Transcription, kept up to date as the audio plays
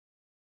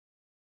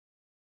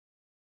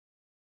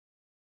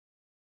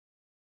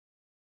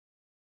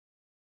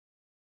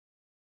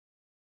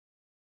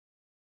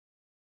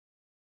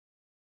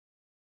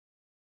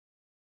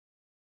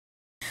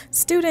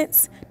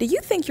Students, do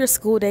you think your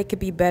school day could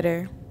be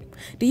better?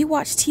 Do you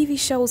watch TV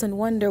shows and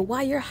wonder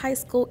why your high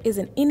school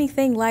isn't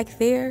anything like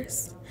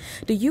theirs?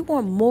 Do you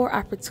want more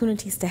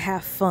opportunities to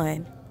have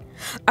fun?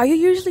 Are you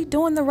usually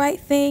doing the right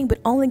thing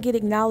but only get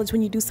acknowledged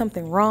when you do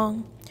something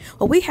wrong?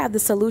 Well, we have the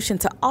solution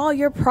to all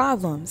your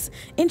problems.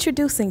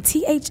 Introducing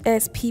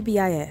THS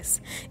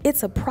PBIS.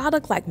 It's a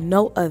product like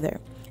no other.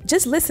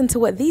 Just listen to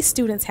what these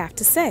students have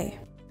to say.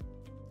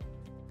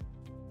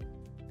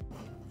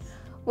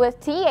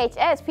 With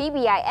THS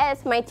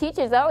PBIS, my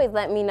teachers always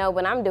let me know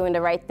when I'm doing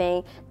the right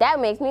thing. That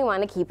makes me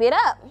want to keep it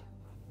up.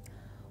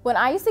 When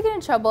I used to get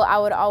in trouble, I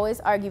would always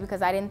argue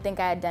because I didn't think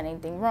I had done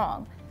anything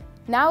wrong.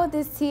 Now with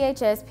this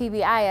THS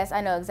PBIS, I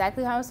know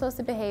exactly how I'm supposed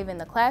to behave in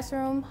the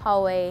classroom,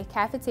 hallway,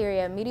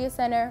 cafeteria, media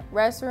center,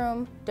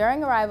 restroom,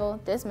 during arrival,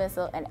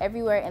 dismissal, and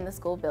everywhere in the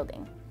school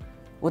building.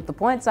 With the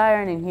points I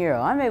earn in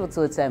Hero, I'm able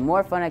to attend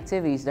more fun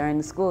activities during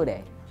the school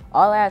day.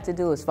 All I have to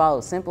do is follow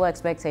simple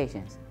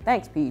expectations.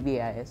 Thanks,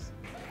 PBIS.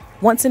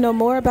 Want to know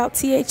more about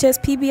THS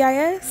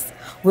PBIS?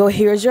 Well,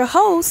 here's your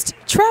host,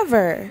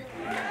 Trevor.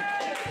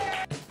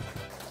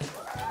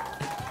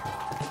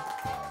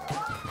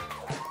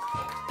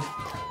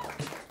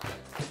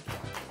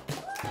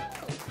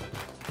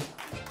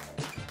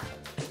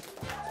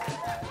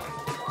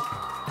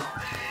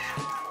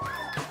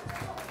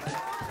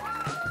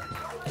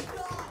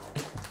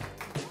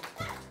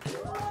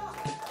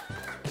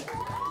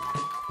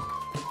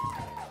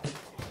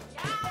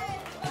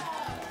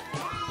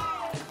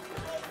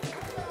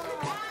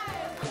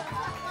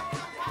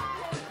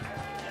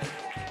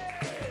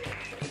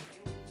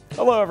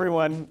 Hello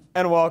everyone,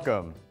 and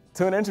welcome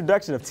to an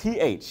introduction of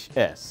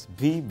THS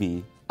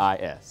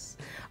PBIS.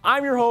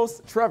 I'm your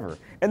host, Trevor,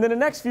 and in the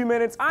next few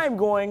minutes, I'm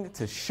going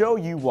to show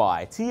you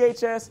why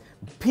THS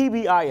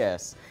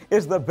PBIS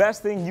is the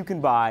best thing you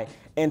can buy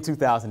in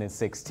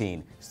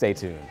 2016. Stay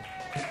tuned.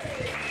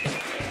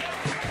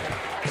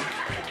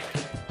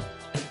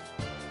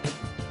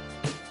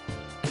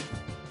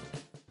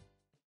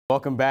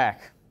 Welcome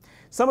back.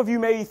 Some of you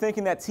may be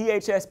thinking that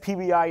THS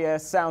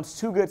PBIS sounds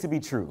too good to be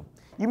true.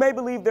 You may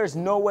believe there's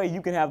no way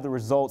you can have the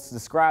results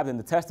described in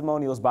the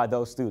testimonials by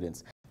those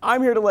students.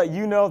 I'm here to let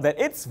you know that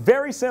it's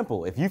very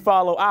simple if you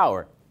follow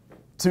our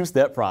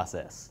two-step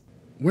process.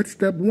 What's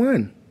step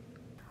one?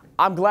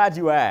 I'm glad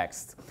you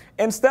asked.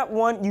 In step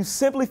one, you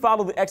simply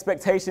follow the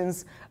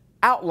expectations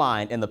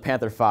outlined in the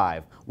Panther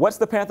 5. What's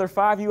the Panther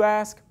 5, you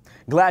ask?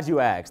 Glad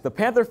you asked. The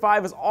Panther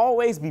 5 is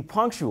always be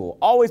punctual,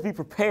 always be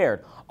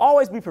prepared,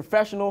 always be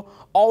professional,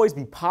 always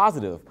be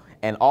positive,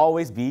 and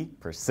always be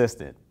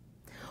persistent.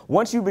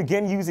 Once you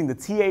begin using the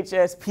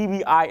THS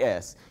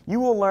PBIS,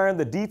 you will learn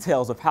the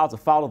details of how to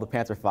follow the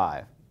Panther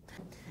 5.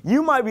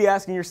 You might be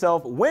asking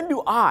yourself, when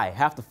do I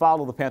have to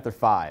follow the Panther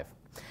 5?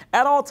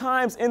 At all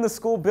times in the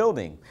school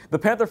building. The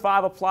Panther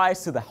 5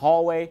 applies to the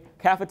hallway,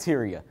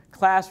 cafeteria,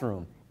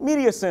 classroom,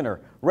 media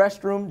center,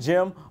 restroom,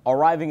 gym,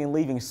 arriving and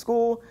leaving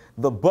school,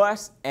 the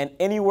bus, and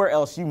anywhere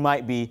else you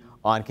might be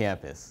on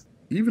campus.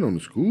 Even on the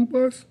school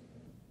bus?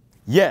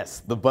 Yes,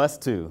 the bus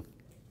too.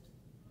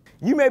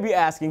 You may be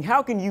asking,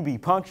 how can you be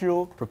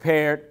punctual,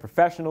 prepared,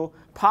 professional,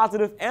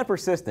 positive, and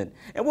persistent?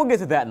 And we'll get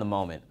to that in a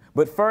moment.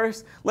 But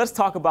first, let's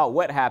talk about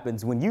what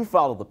happens when you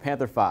follow the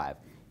Panther 5.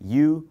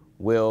 You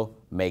will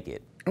make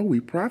it. Oh, we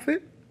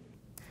profit?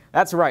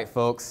 That's right,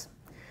 folks.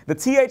 The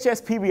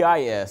THS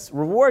PBIS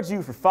rewards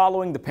you for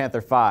following the Panther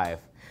 5.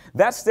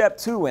 That's step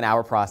 2 in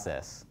our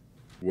process.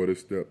 What is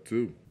step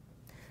 2?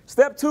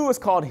 Step 2 is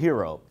called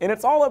Hero, and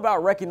it's all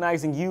about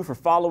recognizing you for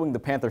following the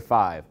Panther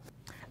 5.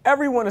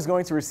 Everyone is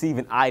going to receive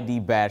an ID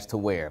badge to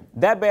wear.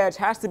 That badge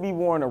has to be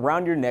worn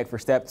around your neck for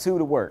step 2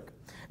 to work.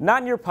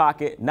 Not in your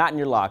pocket, not in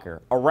your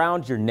locker,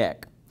 around your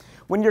neck.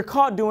 When you're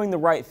caught doing the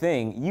right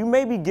thing, you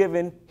may be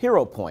given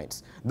hero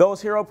points.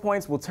 Those hero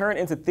points will turn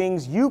into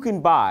things you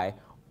can buy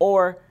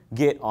or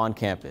get on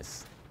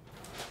campus.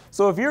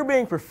 So if you're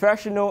being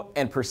professional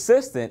and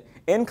persistent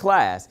in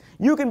class,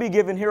 you can be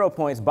given hero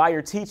points by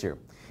your teacher.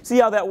 See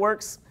how that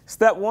works?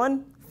 Step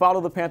 1,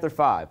 follow the Panther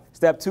 5.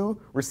 Step 2,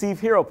 receive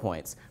hero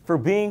points for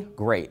being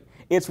great.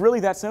 It's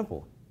really that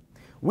simple.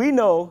 We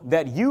know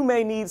that you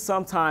may need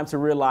some time to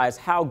realize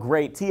how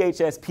great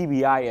THS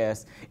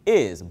PBIS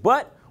is,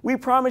 but we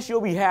promise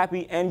you'll be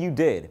happy, and you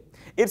did.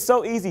 It's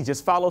so easy.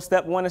 Just follow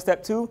step 1 and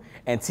step 2,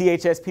 and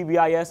THS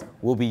PBIS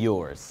will be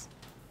yours.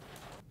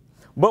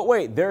 But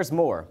wait, there's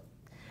more.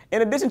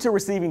 In addition to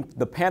receiving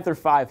the Panther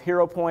 5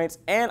 hero points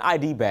and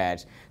ID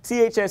badge,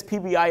 THS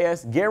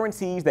PBIS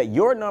guarantees that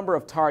your number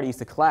of tardies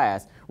to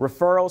class,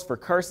 referrals for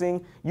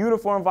cursing,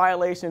 uniform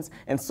violations,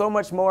 and so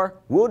much more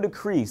will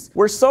decrease.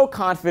 We're so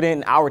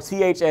confident in our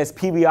THS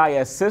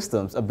PBIS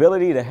system's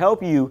ability to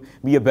help you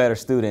be a better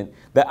student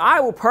that I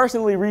will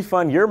personally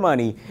refund your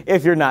money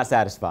if you're not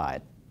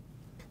satisfied.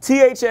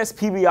 THS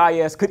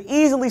PBIS could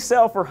easily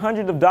sell for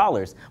hundreds of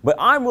dollars, but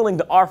I'm willing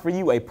to offer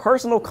you a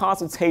personal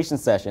consultation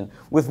session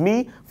with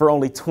me for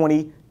only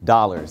 $20.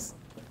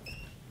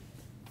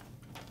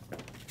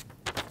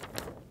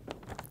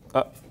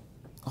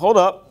 Hold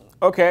up.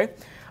 Okay.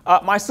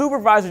 My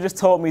supervisor just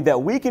told me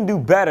that we can do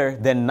better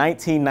than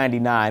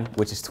 $19.99,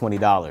 which is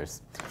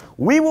 $20.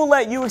 We will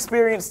let you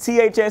experience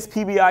THS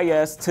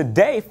PBIS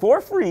today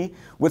for free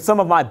with some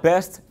of my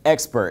best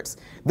experts.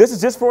 This is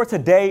just for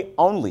today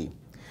only.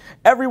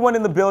 Everyone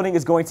in the building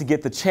is going to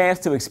get the chance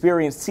to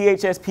experience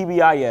THS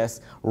PBIS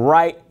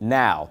right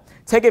now.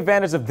 Take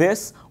advantage of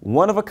this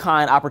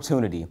one-of-a-kind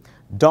opportunity.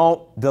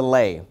 Don't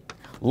delay.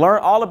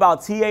 Learn all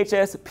about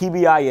THS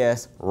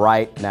PBIS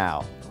right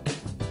now.